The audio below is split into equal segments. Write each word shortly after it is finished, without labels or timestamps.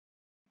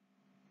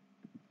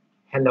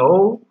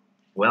Hello,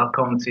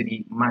 welcome to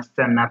the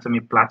Master Anatomy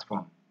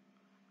platform.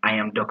 I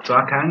am Dr.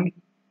 Akang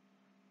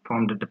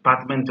from the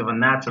Department of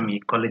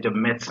Anatomy, College of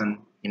Medicine,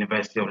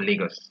 University of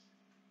Lagos.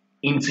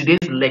 In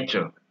today's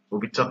lecture,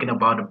 we'll be talking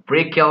about the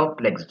brachial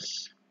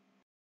plexus.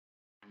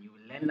 You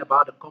will learn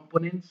about the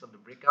components of the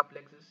brachial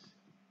plexus,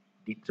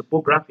 the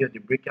topography of the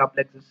brachial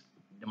plexus,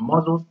 the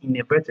muscles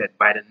innervated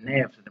by the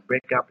nerves of the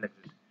brachial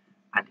plexus,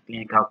 and the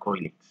clinical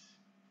correlates.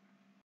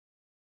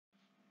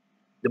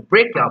 The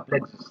brachial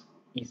plexus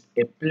is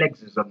a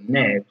plexus of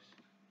nerves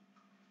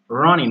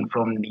running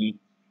from the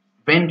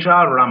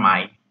ventral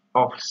rami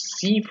of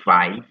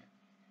C5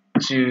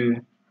 to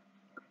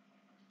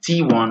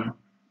T1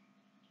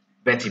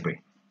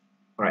 vertebrae.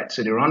 All right,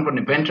 so they run from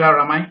the ventral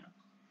rami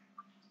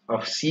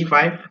of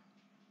C5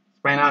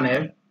 spinal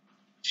nerve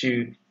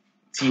to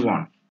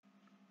T1.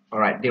 All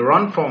right, they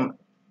run from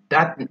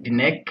the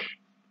neck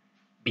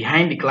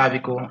behind the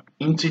clavicle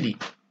into the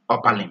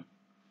upper limb,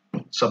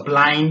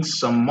 supplying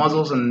some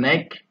muscles in the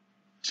neck,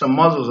 some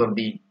muscles of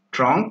the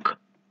trunk,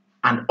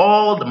 and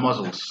all the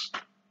muscles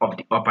of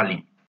the upper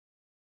limb.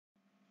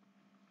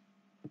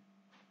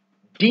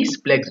 This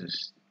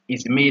plexus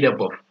is made up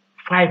of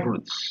 5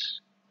 roots: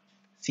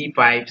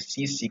 C5,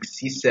 C6,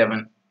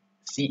 C7,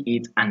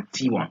 C8, and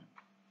T1.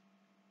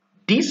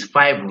 These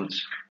 5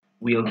 roots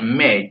will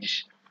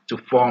merge to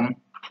form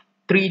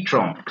 3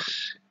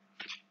 trunks.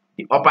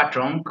 The upper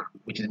trunk,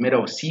 which is made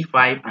of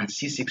C5 and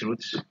C6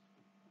 roots,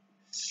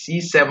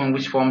 C7,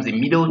 which forms the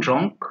middle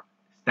trunk,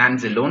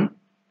 stands alone,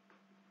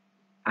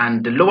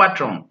 and the lower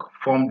trunk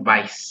formed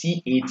by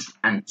C8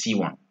 and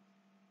T1.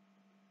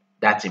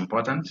 That's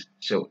important.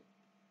 So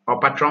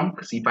upper trunk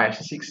C5,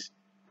 C6,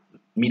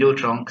 middle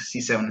trunk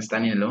C7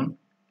 standing alone,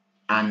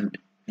 and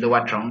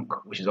lower trunk,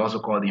 which is also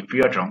called the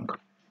inferior trunk,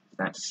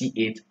 that's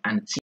C8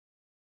 and T.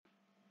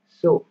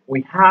 So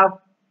we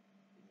have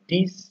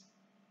these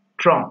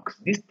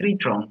 3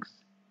 trunks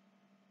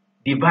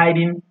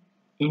dividing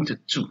into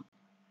 2.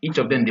 Each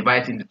of them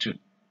divides into 2.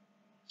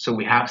 So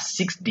we have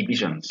 6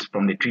 divisions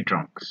from the 3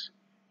 trunks.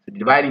 So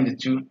divide into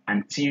 2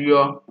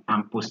 anterior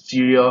and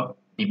posterior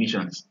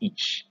divisions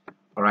each.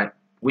 All right,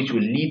 which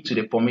will lead to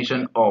the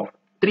formation of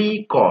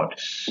 3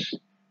 cords,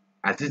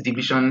 as these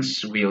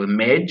divisions will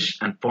merge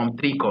and form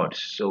 3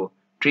 cords. So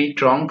 3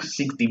 trunks,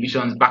 6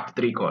 divisions, back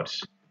to 3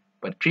 cords.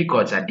 But 3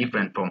 cords are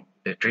different from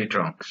the 3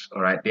 trunks.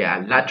 All right, they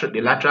are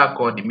the lateral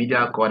cord, the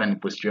medial cord, and the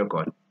posterior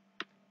cord.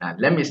 Now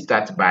let me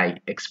start by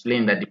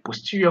explaining that the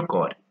posterior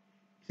cord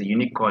is a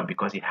unique cord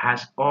because it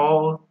has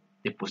all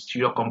the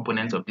posterior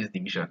components of these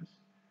divisions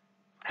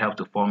help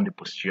to form the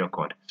posterior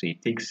cord. So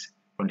it takes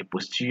from the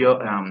posterior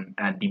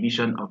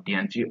division of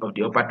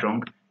the upper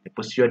trunk, the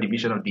posterior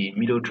division of the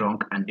middle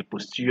trunk, and the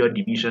posterior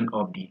division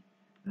of the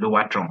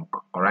lower trunk.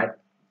 All right,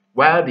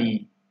 while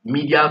the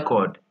medial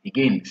cord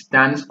again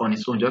stands on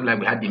its own, just like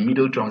we had the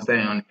middle trunk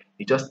standing on.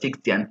 It just takes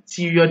the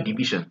anterior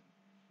division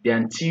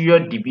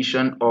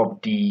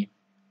of the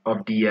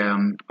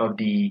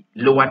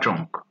lower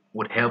trunk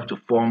would help to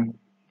form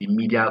the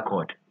medial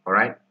cord. All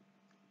right,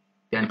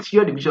 the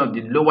anterior division of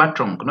the lower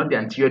trunk, not the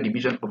anterior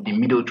division of the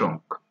middle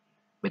trunk,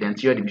 but the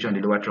anterior division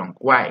of the lower trunk.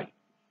 Why?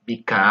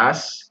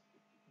 Because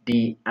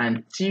the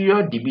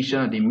anterior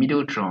division of the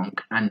middle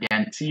trunk and the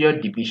anterior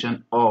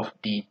division of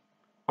the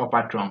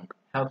upper trunk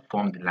help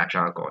form the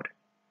lateral cord.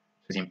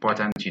 So it's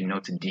important to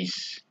note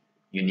this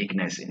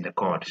uniqueness in the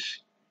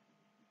cords.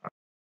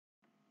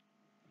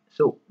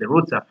 So the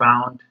roots are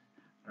found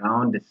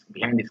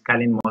behind the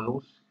scalene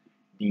muscles.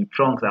 The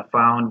trunks are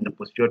found in the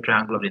posterior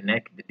triangle of the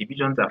neck. The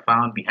divisions are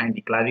found behind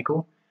the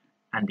clavicle,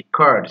 and the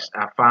cords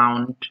are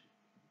found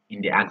in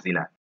the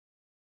axilla.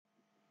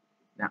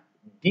 Now,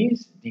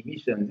 these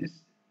divisions,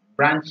 these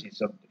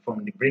branches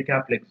from the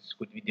brachial plexus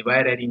could be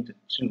divided into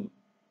 2,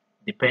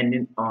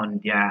 depending on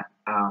their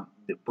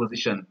the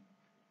position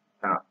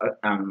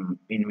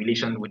in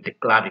relation with the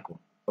clavicle.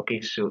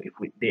 Okay, so if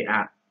they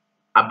are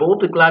above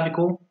the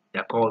clavicle, they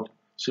are called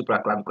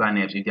supraclavicular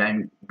nerves. If they are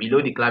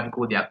below the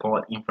clavicle, they are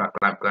called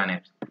infraclavicular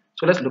nerves.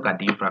 So let's look at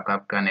the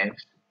infraclavicular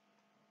nerves.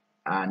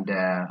 And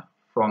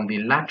from the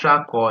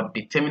lateral cord,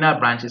 the terminal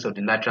branches of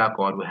the lateral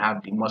cord, we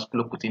have the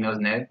musculocutaneous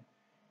nerve.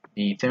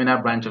 The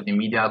terminal branch of the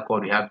medial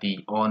cord, we have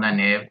the ulnar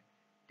nerve.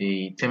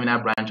 The terminal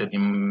branch of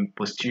the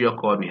posterior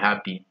cord, we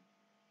have the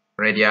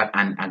radial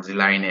and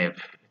axillary nerve.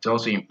 It's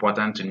also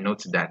important to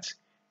note that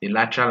the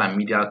lateral and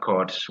medial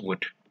cords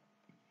would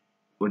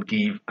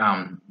give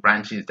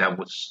branches that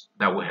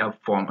will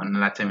help form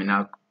another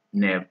terminal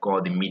nerve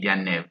called the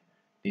median nerve.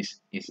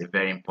 This is a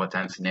very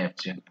important nerve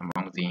too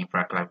among the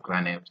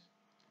infraclavicular nerves.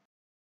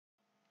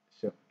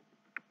 So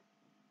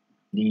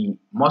the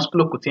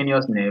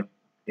musculocutaneous nerve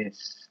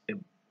is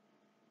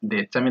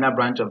the terminal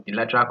branch of the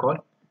lateral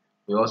cord.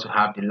 We also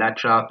have the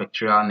lateral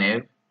pectoral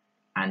nerve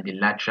and the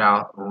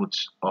lateral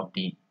roots of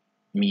the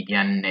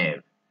median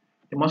nerve.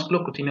 The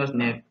musculocutaneous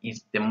nerve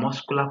is the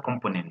muscular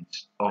component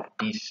of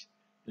this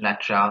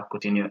lateral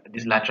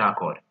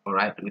cord, all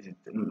right, which is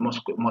the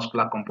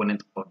muscular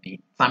component of the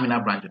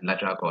terminal branch of the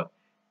lateral cord.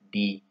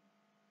 The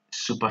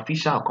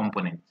superficial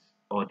component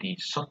or the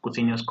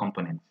subcutaneous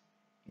component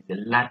is the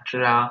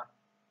lateral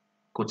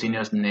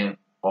cutaneous nerve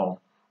of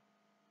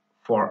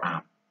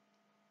forearm.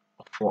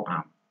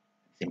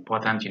 It's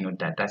important you know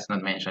that that's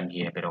not mentioned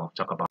here, but I'll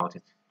talk about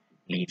it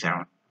later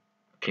on.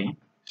 Okay,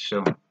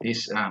 so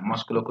this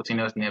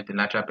musculocutaneous nerve, the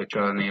lateral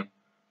pectoral nerve,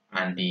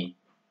 and the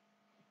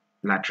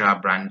lateral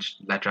branch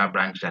that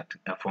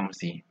forms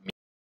the.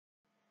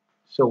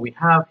 So we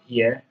have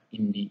here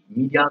in the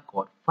medial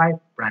cord 5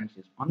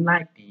 branches,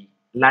 unlike the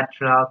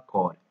lateral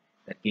cord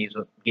that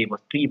gave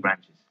us 3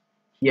 branches.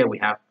 Here we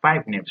have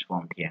 5 nerves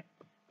formed here,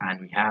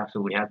 and we have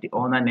the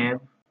ulnar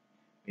nerve.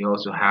 We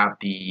also have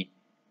the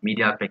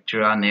medial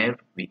pectoral nerve.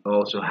 We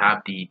also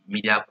have the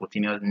medial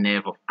cutaneous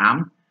nerve of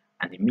arm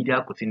and the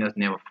medial cutaneous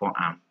nerve of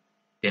forearm.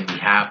 Then we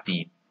have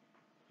the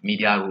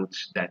medial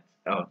roots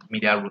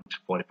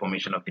for the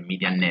formation of the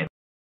median nerve.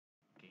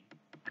 Okay.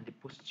 And the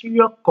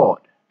posterior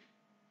cord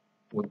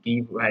will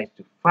give rise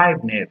to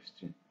 5 nerves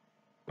too.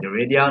 The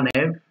radial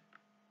nerve,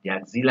 the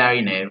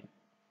axillary nerve,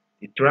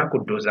 the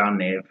thoracodorsal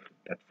nerve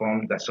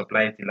that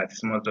supplies the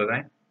latissimus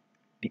dorsi,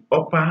 the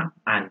upper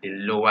and the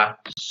lower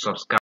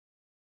subscapular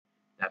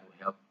that will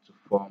help to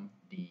form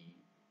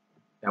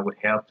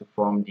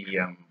the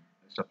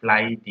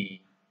supply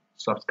the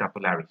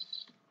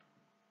subscapularis.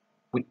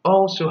 We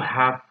also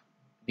have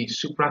the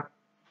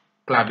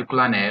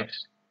supraclavicular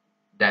nerves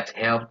that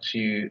help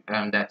to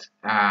that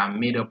are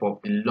made up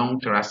of the long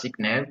thoracic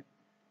nerve,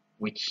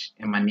 which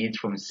emanates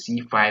from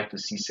C5 to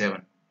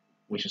C7,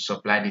 which will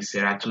supply the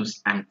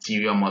serratus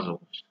anterior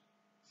muscles.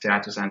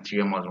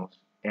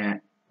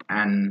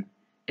 And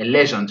a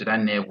lesion to that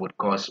nerve would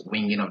cause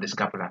winging of the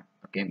scapula.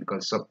 Okay,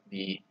 because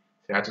the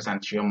serratus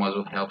anterior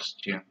muscle helps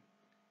to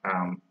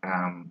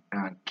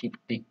keep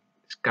the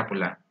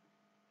scapula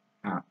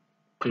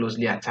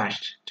closely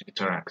attached to the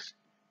thorax,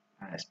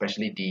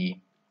 especially the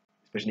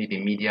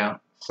medial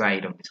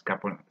side of the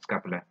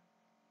scapula.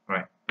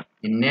 Right.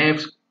 The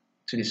nerves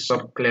to the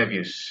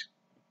subclavius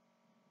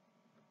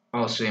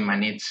also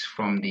emanates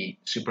from the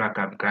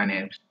supraclavicular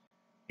nerves.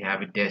 We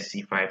have it there,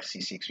 C5,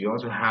 C6. We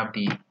also have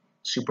the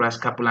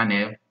suprascapular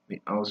nerve.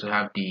 We also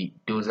have the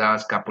dorsal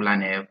scapular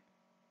nerve,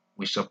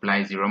 which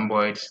supplies the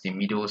rhomboids, the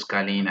middle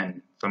scalene,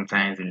 and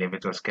sometimes the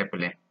levator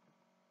scapulae.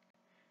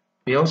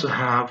 We also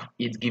have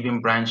its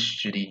giving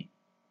branch to the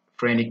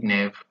phrenic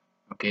nerve,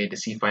 okay, the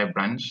C5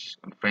 branch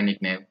of the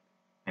phrenic nerve,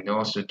 and it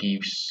also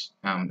gives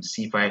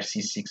C5,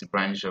 C6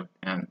 branch of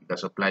that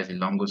supplies the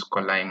longus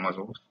colli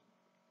muscles.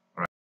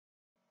 All right.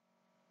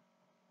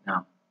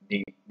 Now,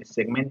 the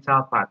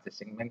segmental part, the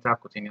segmental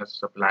cutaneous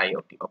supply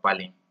of the upper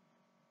limb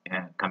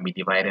can be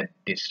divided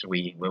this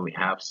way, where we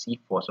have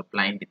C4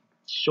 supplying the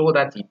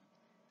shoulder tip,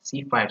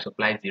 C5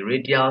 supplies the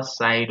radial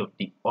side of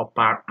the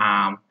upper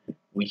arm,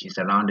 which is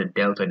around the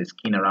deltoid, the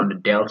skin around the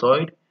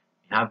deltoid.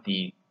 We have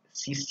the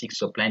C6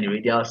 supplying the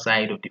radial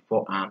side of the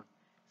forearm,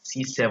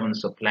 C7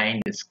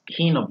 supplying the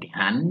skin of the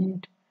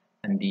hand,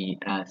 and the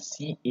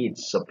C8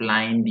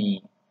 supplying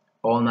the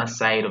ulnar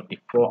side of the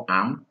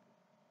forearm,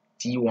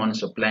 T1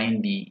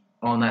 supplying the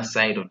ulnar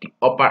side of the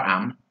upper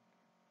arm,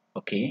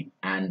 okay,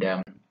 and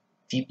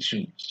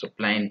T2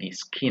 supplying the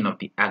skin of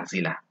the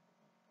axilla.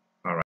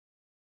 All right.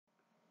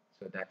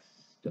 So that's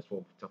just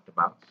what we talked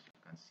about. You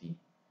can see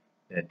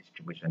the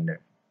distribution there.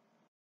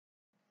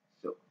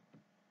 So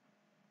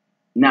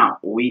now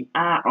we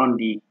are on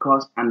the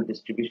course and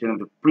distribution of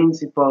the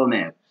principal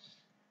nerves.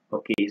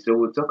 Okay, so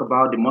we'll talk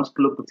about the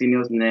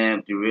musculocutaneous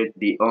nerve,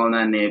 the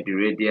ulnar nerve, the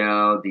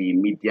radial, the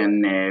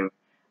median nerve,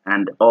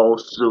 and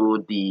also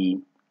the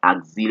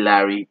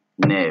axillary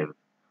nerve.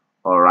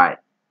 All right.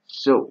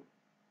 So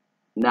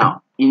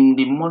now in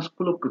the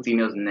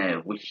musculocutaneous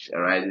nerve, which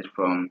arises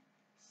from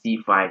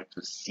C5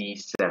 to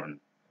C7,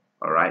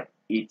 all right,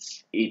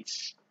 it's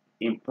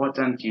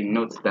important you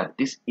note that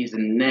this is a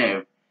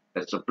nerve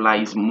that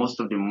supplies most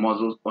of the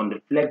muscles on the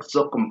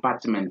flexor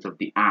compartment of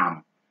the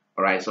arm.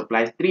 All right,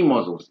 supplies 3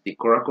 muscles: the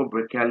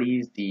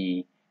coracobrachialis,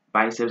 the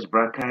biceps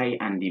brachii,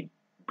 and the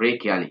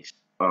brachialis.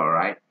 All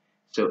right,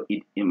 so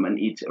it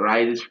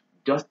rises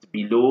just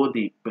below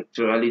the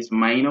pectoralis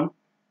minor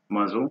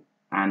muscle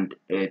and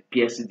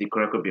pierces the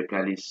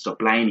coracobrachialis,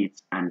 supplying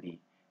it, and the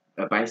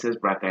biceps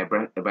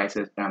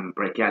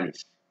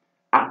brachialis.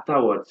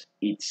 Afterwards,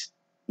 it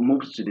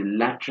moves to the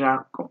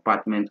lateral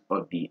compartment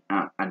of the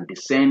arm and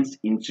descends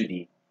into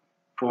the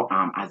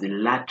forearm as a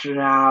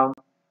lateral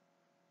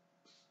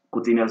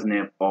cutaneous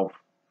nerve of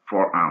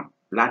forearm.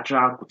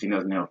 Lateral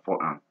cutaneous nerve of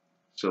forearm.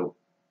 So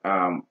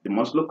the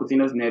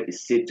musculocutaneous nerve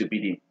is said to be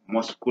the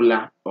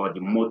muscular or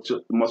the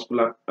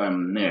muscular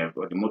nerve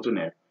or the motor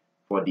nerve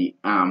for the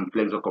arm,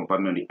 flexor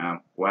compartment of the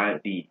arm, while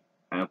the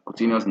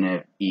cutaneous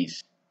nerve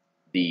is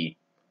the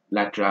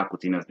lateral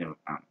cutaneous nerve of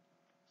arm.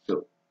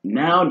 So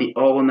now the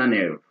ulnar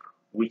nerve,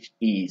 which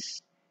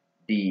is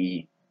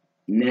the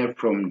nerve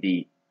from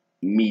the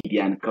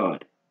median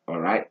cord. All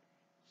right.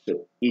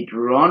 So it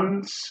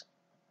runs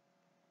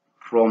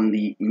from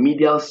the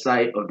medial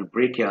side of the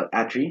brachial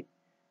artery,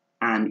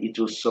 and it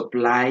will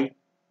supply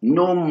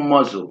no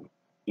muscle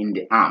in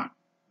the arm,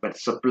 but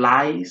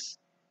supplies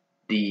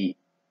the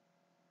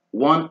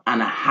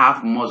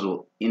 1.5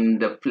 muscle in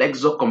the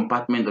flexor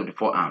compartment of the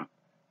forearm.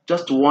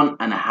 Just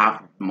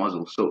 1.5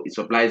 muscle. So it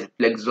supplies the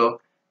flexor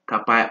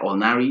carpi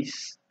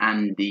ulnaris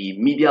and the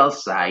medial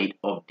side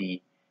of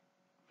the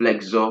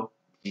flexor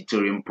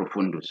digitorum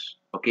profundus.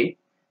 Okay,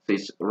 so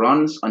it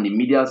runs on the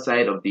medial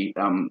side of the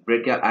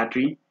brachial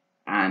artery,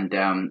 and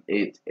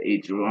it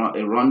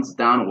runs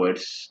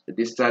downwards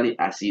distally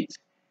as it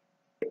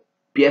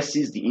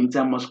pierces the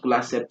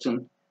intermuscular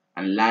septum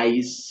and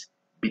lies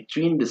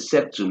between the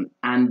septum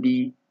and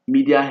the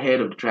medial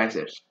head of the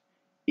triceps.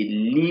 It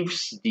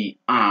leaves the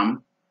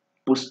arm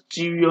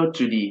posterior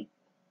to the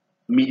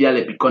medial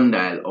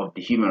epicondyle of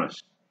the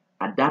humerus.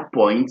 At that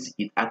point,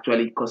 it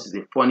actually causes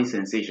a funny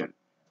sensation.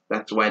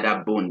 That's why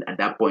that bone at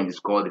that point is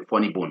called the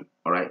funny bone,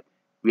 all right?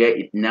 Where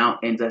it now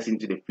enters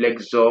into the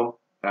flexor,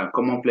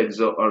 common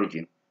flexor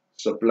origin,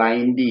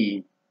 supplying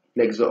the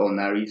flexor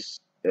ulnaris,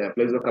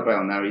 flexor carpi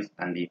ulnaris,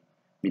 and the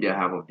medial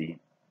half of the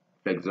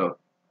flexor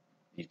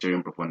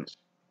digitorum profundus.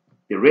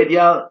 The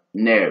radial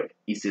nerve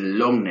is a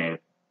long nerve.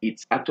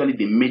 It's actually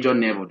the major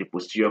nerve of the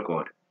posterior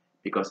cord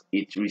because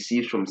it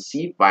receives from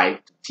C5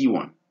 to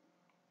T1.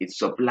 It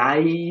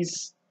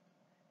supplies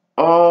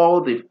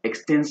all the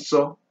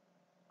extensor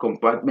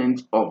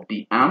compartments of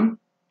the arm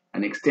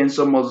and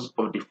extensor muscles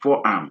of the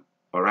forearm.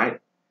 All right,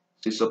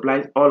 so it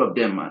supplies all of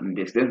them, and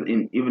the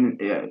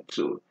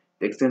to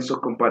the extensor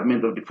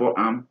compartment of the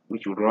forearm,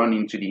 which will run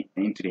into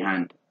the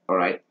hand. All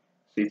right,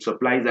 so it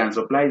supplies and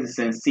supplies the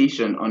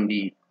sensation on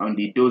the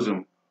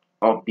dorsum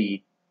of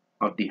the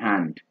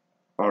hand.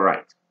 All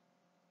right,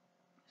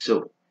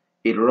 so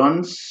it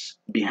runs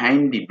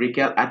behind the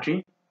brachial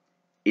artery.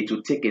 It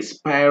will take a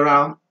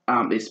spiral,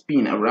 a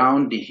spin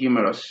around the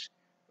humerus.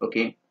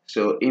 Okay,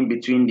 so in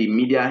between the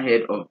medial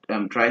head of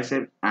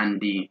triceps and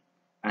the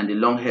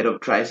long head of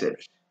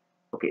triceps.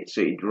 Okay,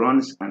 so it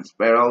runs and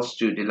spirals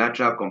to the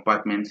lateral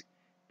compartment,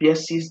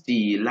 pierces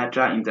the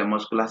lateral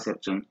intermuscular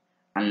septum,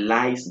 and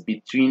lies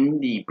between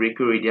the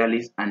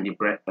brachioradialis and the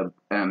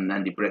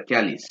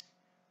brachialis.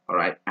 All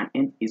right,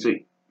 and so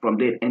from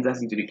there it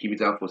enters into the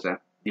cubital fossa,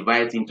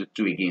 divides into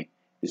two again: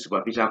 the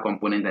superficial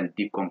component and the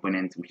deep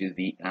component, which is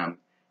the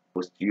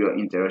posterior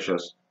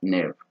interosseous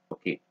nerve.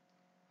 Okay,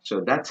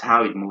 so that's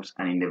how it moves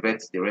and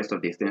innervates the rest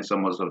of the extensor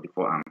muscles of the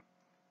forearm,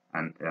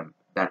 and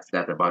that's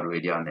that about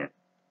radial nerve.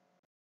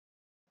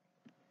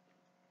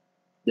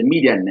 The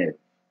medial nerve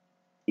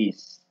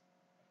is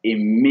a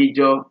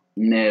major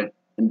nerve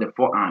in the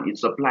forearm. It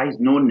supplies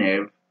no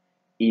nerve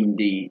in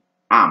the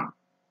arm.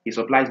 It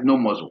supplies no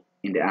muscle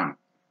in the arm.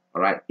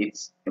 All right, it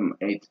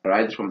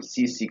rises from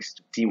C6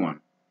 to T1.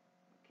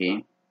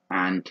 Okay,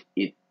 and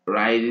it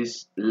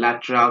rises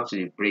lateral to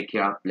the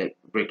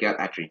brachial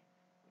artery.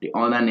 The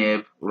ulnar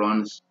nerve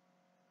runs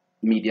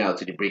medial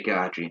to the brachial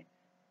artery,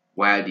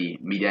 while the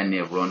medial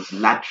nerve runs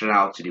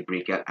lateral to the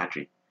brachial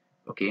artery.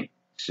 Okay,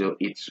 so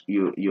it's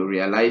you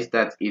realize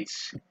that it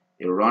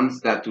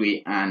runs that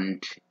way,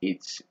 and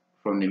it's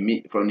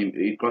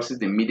it crosses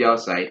the medial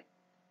side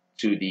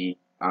to the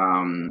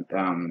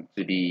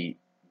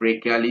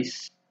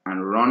brachialis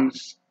and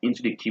runs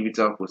into the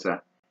cubital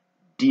fossa,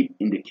 deep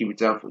to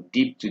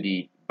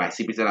the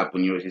bicipital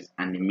aponeurosis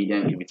and the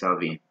median cubital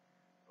vein.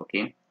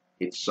 Okay,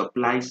 it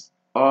supplies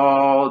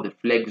all the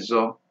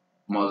flexor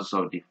muscles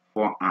of the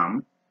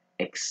forearm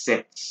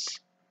except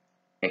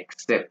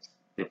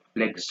the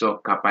flexor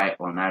carpi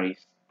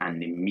ulnaris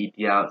and the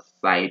medial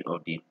side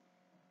of the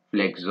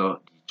flexor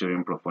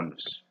digitorum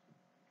profundus.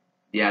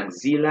 The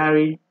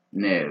axillary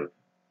nerve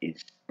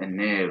is a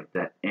nerve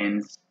that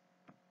ends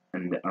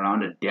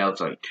around the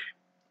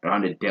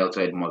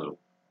deltoid muscle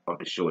of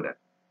the shoulder.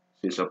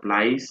 So it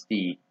supplies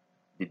the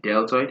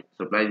deltoid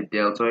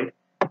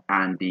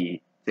and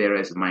the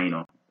teres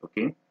minor.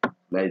 Okay,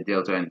 like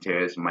deltoid and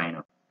teres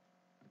minor.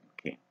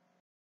 Okay,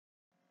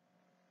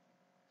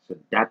 so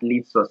that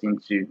leads us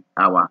into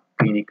our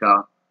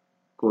clinical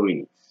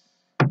correlates,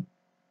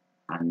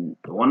 and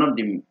one of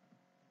the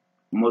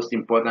most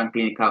important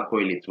clinical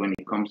correlates when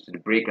it comes to the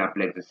brachial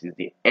plexus is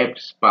the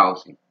Erb's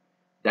palsy.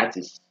 That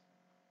is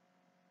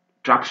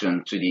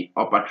traction to the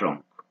upper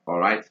trunk. All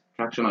right,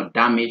 traction or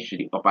damage to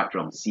the upper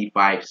trunk, C5,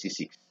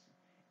 C6.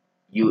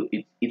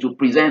 It will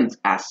present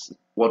as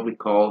what we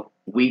call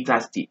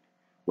waiter's tip,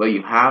 where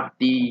you have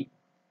the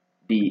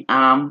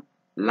arm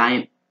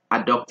lying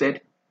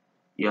adducted,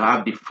 you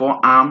have the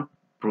forearm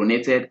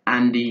pronated,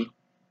 and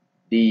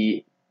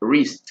the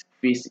wrist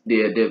face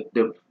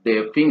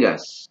the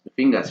fingers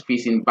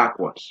facing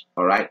backwards.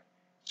 All right,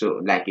 so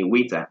like a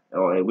waiter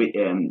or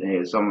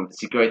some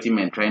security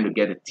men trying to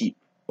get a tip.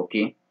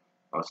 Okay,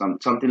 or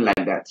something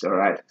like that. All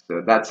right,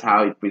 so that's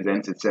how it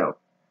presents itself.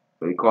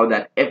 So we call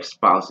that Erb's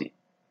palsy,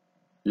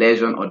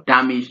 lesion or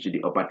damage to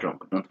the upper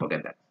trunk. Don't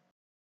forget that.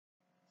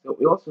 So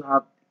we also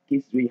have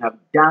cases we have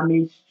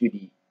damage to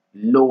the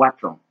lower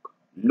trunk.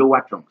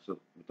 So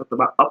we talked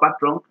about upper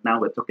trunk. Now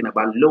we're talking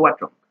about lower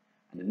trunk.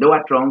 And the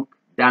lower trunk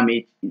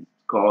damage is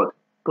called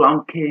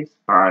clump-case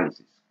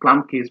paralysis.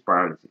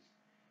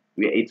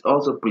 Where it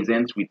also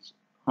presents with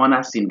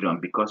Horner syndrome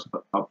because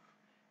of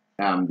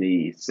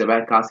the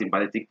cervical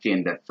sympathetic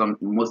chain that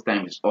most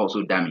times is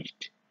also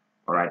damaged.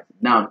 All right.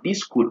 Now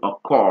this could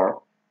occur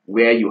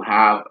where you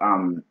have a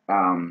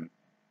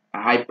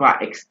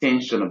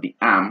hyperextension of the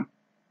arm,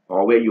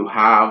 or where you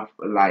have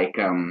like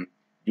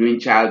during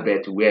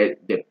childbirth where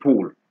the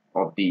pull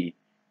of the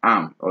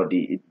arm or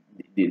the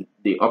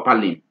upper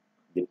limb,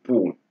 the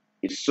pull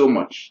is so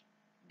much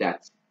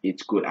that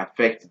it could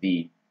affect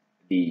the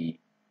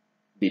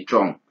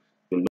trunk,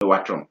 the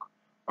lower trunk.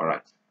 All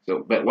right.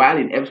 So, but while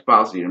in Erb's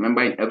palsy,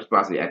 remember in Erb's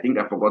palsy, I think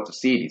I forgot to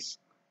say this,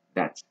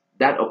 that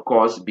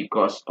occurs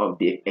because of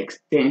the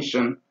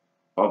extension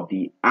of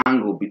the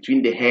angle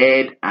between the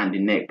head and the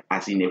neck,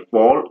 as in a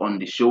fall on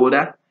the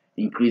shoulder,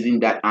 increasing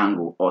that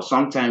angle, or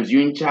sometimes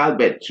during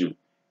childbirth too,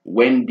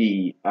 when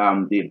the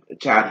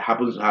child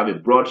happens to have a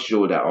broad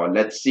shoulder, or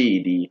let's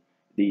say the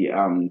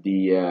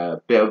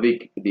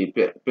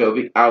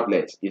pelvic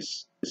outlet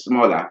is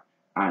smaller,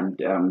 and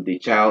the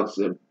child's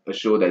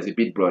shoulder is a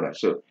bit broader.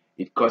 So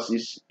it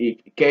causes, if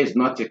care is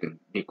not taken,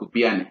 there could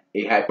be a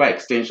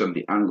hyperextension of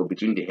the angle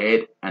between the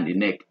head and the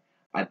neck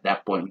at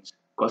that point,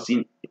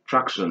 causing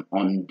traction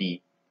on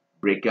the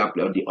brachial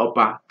or the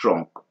upper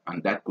trunk,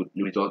 and that could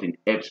result in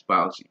Erb's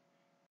palsy.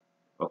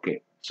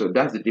 Okay, so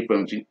that's the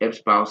difference between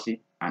Erb's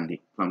palsy and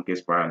the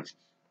truncated paralysis.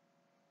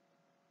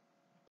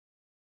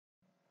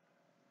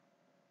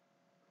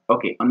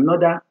 Okay,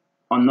 another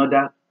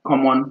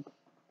common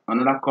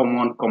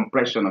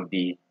compression of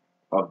the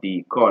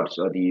cords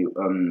or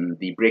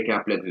the brachial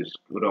plexus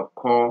would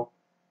occur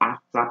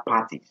after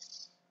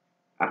parties.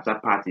 After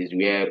parties,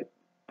 where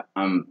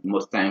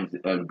most times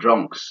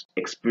drunks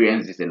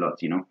experience this a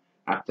lot. You know,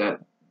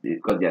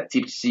 because they are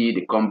tipsy,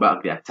 they come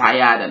back, they are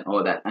tired and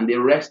all that, and they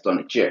rest on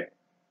a chair.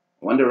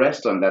 When they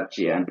rest on that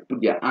chair and they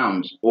put their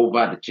arms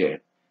over the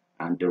chair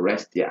and they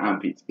rest their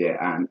armpits there,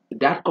 and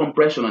that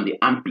compression on the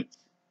armpits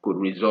could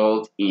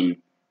result in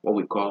what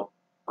we call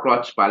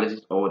crutch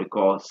paralysis, or what we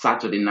call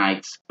Saturday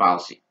night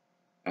palsy.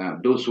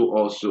 Those who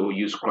also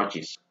use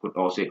crutches could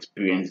also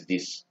experience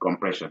this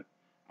compression,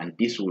 and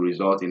this will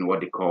result in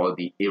what they call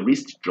a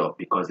wrist drop,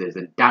 because there's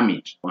a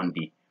damage on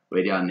the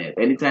radial nerve.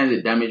 Anytime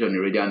there's damage on the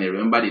radial nerve,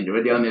 remember the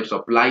radial nerve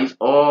supplies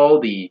all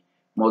the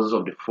muscles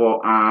of the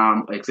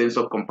forearm,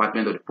 extensor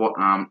compartment of the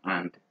forearm,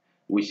 and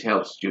which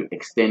helps to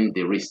extend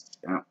the wrist.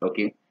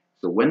 Okay,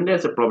 so when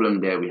there's a problem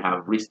there, we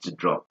have wrist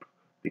drop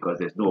because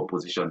there's no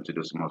opposition to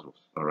those muscles.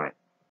 All right.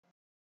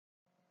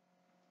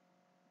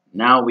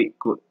 Now we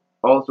could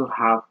also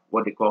have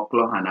what they call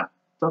claw hand. I've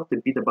talked a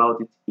bit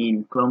about it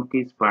in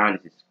truncated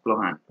paralysis,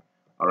 claw hand.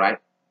 All right,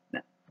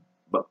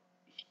 but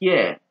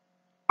here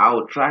I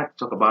will try to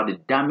talk about the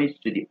damage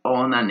to the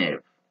ulnar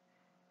nerve,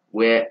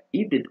 where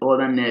if the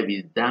ulnar nerve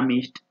is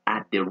damaged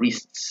at the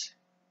wrists,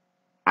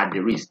 at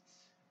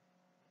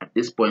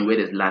this point where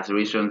there's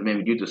lacerations,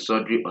 maybe due to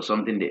surgery or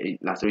something, the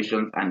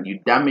lacerations, and you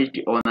damage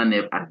the ulnar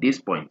nerve at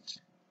this point,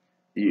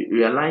 you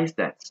realize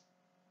that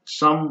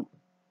some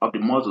of the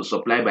muscles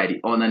supplied by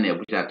the ulnar nerve,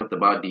 which I talked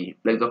about, the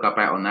flexor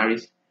carpi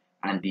ulnaris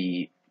and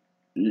the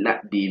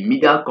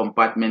medial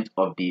compartment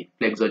of the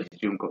flexor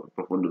digitorum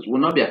profundus, will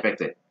not be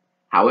affected.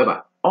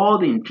 However, all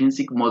the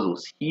intrinsic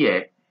muscles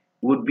here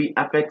would be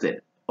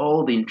affected.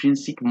 All the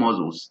intrinsic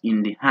muscles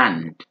in the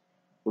hand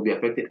will be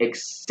affected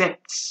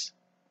except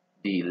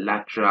the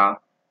lateral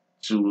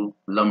two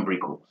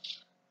lumbricals.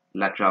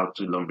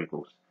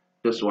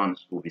 Those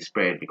ones will be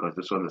spared because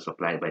those ones are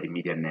supplied by the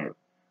medial nerve.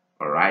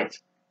 All right.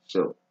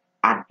 So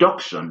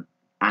adduction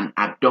and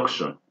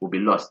abduction will be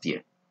lost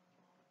here,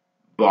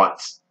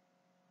 but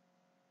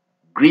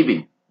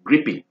gripping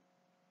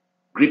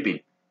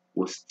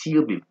will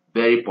still be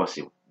very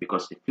possible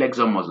because the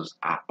flexor muscles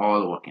are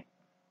all working.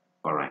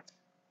 All right.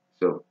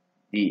 So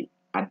the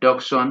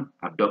abduction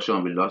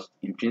will be lost,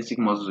 intrinsic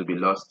muscles will be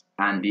lost,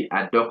 and the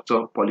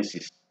adductor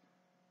pollicis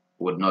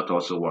would not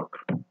also work.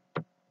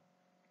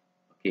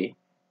 Okay,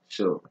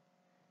 so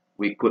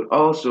we could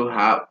also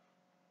have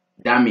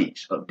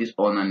damage of this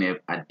ulnar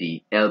nerve at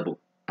the elbow,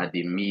 at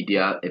the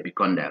medial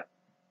epicondyle,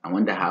 and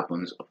when that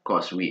happens, of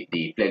course,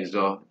 the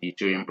flexor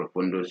digitorum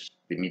profundus,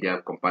 the medial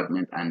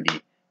compartment, and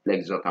the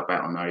flexor carpi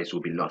ulnaris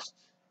will be lost.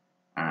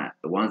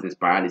 Once there's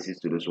paralysis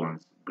to those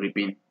ones,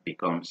 gripping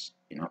becomes,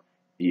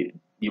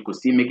 you could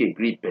still make a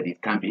grip, but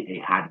it can't be a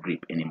hard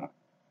grip anymore.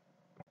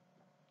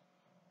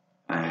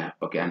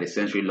 Okay, and the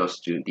sensory loss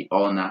to the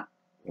ulnar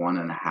one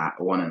and a half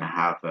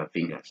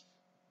fingers.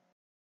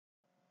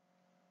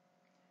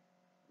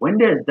 When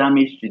there's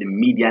damage to the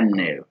median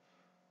nerve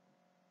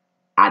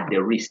at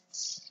the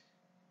wrists,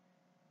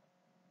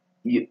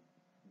 the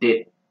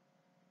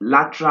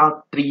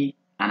lateral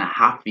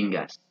 3.5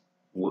 fingers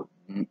will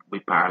be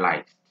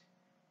paralyzed.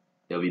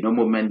 There will be no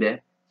movement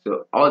there.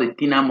 So all the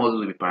thinner muscles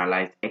will be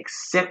paralyzed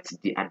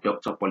except the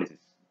adductor pollicis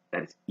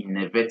that is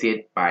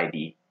innervated by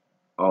the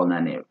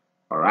ulnar nerve.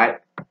 All right.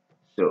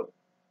 So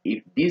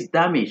if this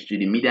damage to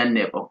the median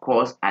nerve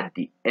occurs at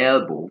the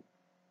elbow,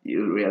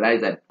 you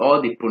realize that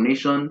all the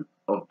pronation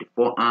of the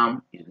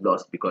forearm is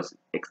lost because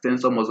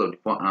extensor muscles of the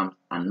forearm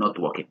are not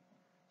working.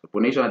 The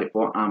pronation of the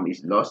forearm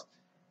is lost.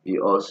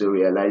 You also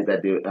realize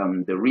that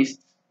the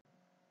wrist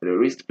the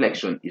wrist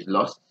flexion is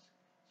lost,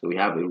 so we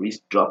have a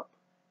wrist drop.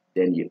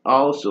 Then you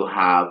also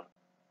have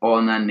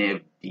ulnar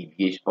nerve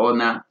deviation,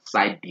 ulnar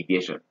side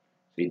deviation.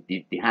 So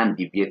the hand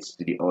deviates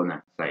to the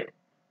ulnar side.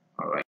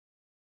 All right,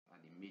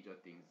 and the major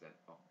things that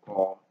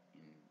occur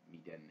in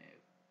median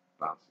nerve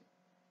palsy.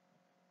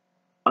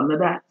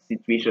 Another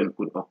situation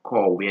could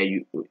occur where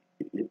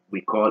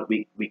we call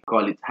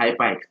it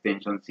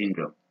hyperextension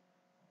syndrome,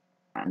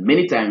 and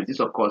many times this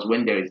occurs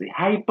when there is a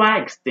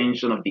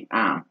hyperextension of the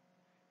arm,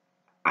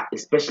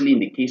 especially in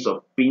the case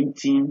of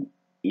painting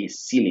a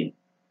ceiling.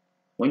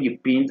 When you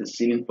paint the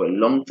ceiling for a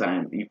long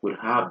time, you could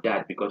have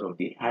that because of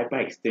the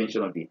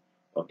hyperextension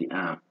of the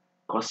arm,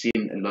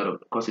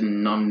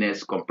 causing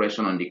numbness,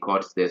 compression on the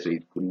cords there. So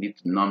it could lead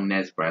to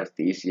numbness,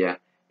 paresthesia,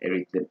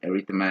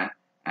 erythema,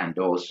 and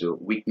also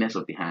weakness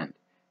of the hand.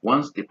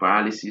 Once the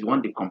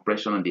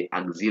compression on the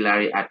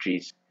axillary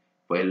arteries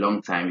for a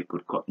long time, it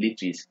could lead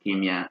to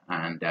ischemia,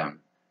 and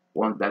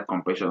once that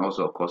compression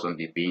also occurs on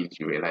the veins,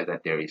 you realize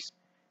that there is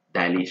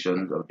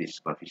dilation of the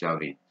superficial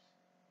veins.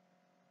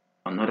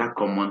 Another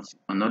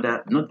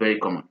not very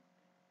common,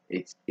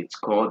 it's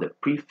called the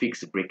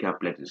prefixed brachial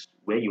plexus,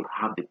 where you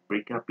have the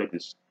brachial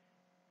plexus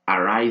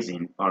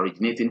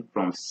originating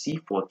from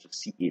C4 to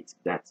C8.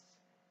 That's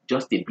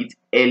just a bit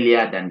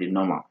earlier than the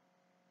normal.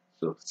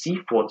 So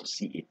C4 to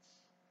C8.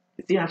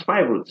 It still has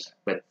 5 roots,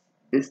 but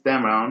this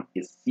time around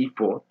it's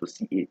C4 to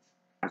C8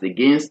 as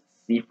against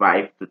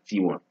C5 to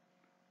T1.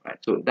 Right.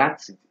 So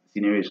that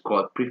scenario is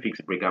called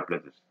prefixed brachial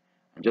plexus.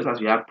 And just as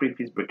we have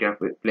prefixed brachial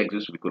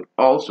plexus, we could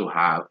also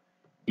have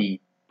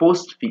the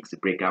postfixed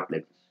brachial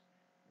plexus.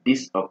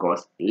 This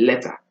occurs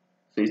later.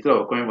 So instead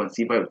of occurring from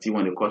C5 to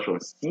T1, it occurs from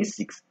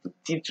C6 to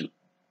T2.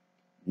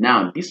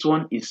 Now, this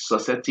one is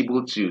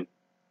susceptible to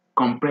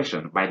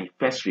compression by the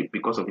first rib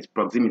because of its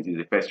proximity to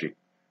the first rib.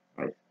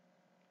 Right?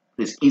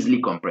 It's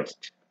easily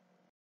compressed.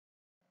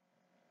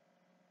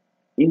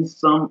 In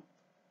some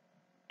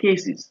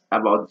cases,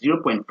 about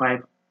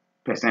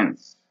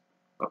 0.5%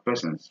 of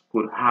persons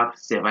could have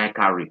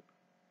cervical rib.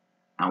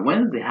 And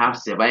when they have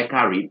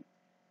cervical rib,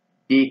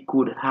 they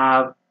could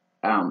have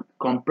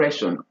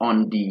compression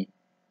on the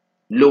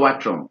lower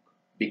trunk,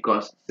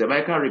 because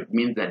cervical rib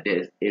means that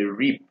there's a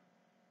rib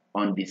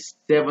on the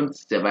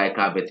 7th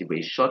cervical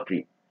vertebrae, short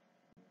rib.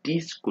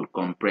 This could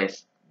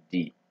compress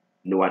the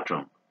lower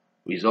trunk,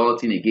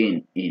 resulting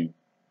again in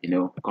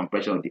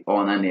compression of the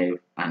ulnar nerve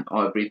and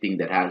everything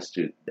that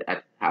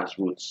has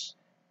roots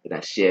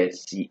that share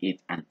C8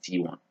 and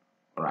T1.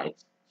 All right.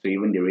 So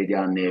even the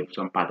radial nerve,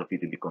 some part of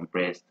it will be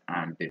compressed,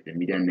 and the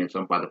median nerve,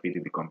 some part of it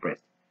will be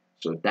compressed.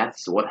 So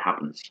that's what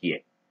happens here,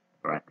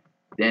 right?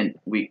 Then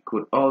we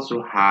could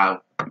also have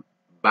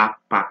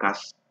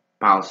backpacker's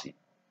palsy,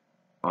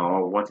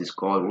 or what is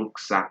called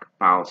rucksack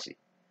palsy.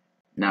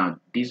 Now,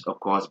 this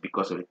occurs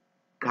because of the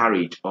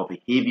carriage of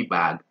a heavy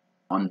bag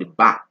on the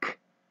back.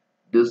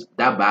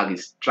 That bag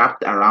is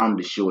strapped around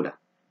the shoulder.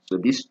 So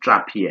this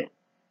strap here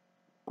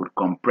could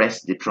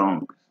compress the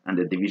trunk and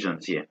the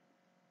divisions here,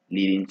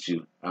 leading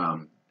to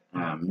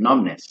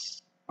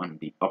numbness on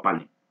the upper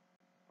limb.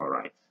 All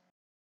right.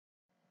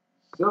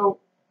 So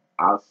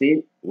I'll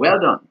say, well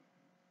done.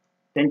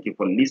 Thank you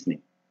for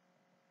listening.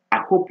 I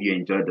hope you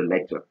enjoyed the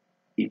lecture.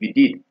 If you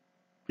did,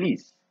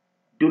 please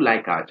do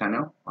like our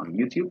channel on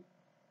YouTube.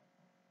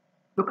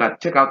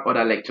 Check out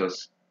other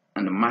lectures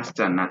on the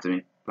Master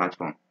Anatomy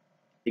platform.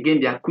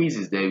 Again, there are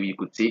quizzes there you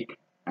could take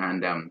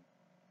and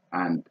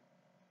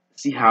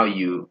see how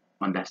you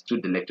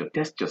understood the lecture.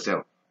 Test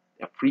yourself.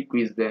 There are free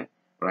quiz there,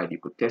 right? You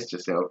could test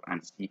yourself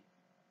and see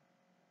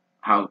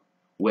how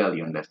well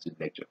you understood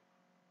the lecture.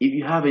 If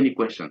you have any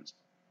questions,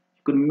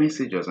 you could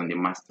message us on the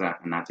Master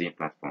Anatomy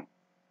platform.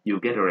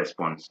 You'll get a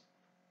response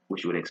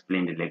which will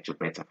explain the lecture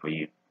better for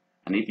you.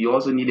 And if you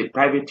also need a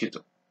private tutor,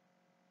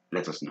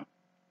 let us know.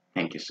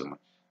 Thank you so much.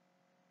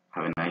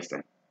 Have a nice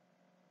time.